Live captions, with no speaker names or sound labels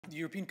The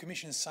European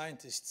Commission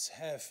scientists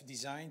have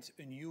designed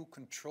a new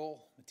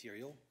control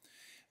material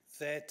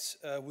that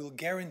will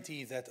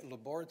guarantee that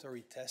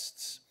laboratory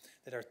tests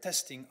that are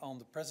testing on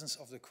the presence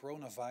of the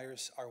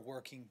coronavirus are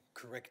working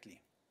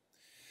correctly.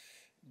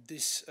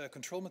 This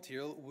control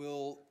material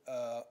will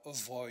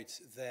avoid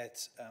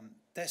that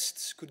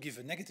tests could give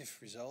a negative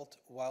result,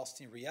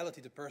 whilst in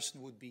reality the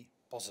person would be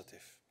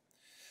positive.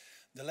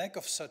 The lack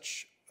of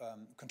such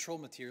control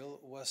material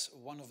was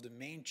one of the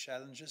main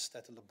challenges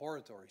that the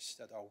laboratories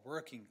that are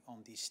working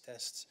on these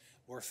tests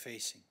were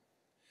facing.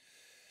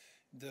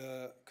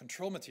 The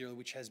control material,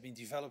 which has been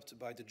developed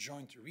by the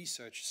Joint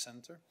Research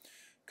Center,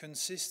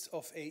 consists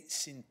of a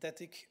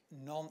synthetic,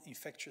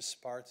 non-infectious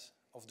part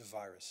of the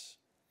virus.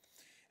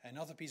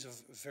 Another piece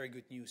of very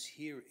good news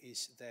here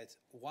is that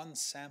one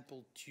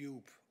sample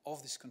tube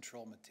of this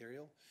control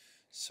material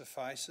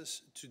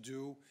suffices to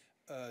do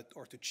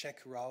or to check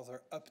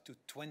rather up to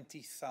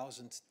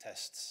 20,000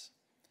 tests.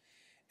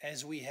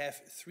 As we have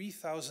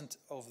 3,000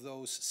 of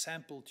those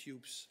sample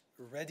tubes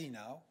ready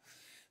now,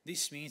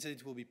 this means that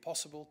it will be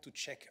possible to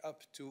check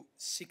up to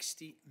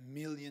 60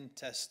 million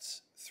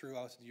tests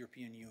throughout the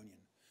European Union.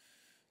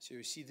 So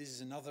you see, this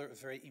is another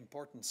very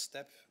important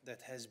step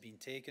that has been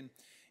taken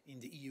in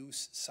the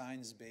EU's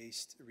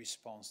science-based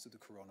response to the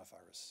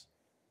coronavirus.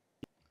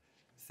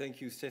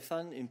 Thank you,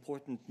 Stefan.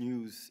 Important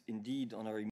news indeed on our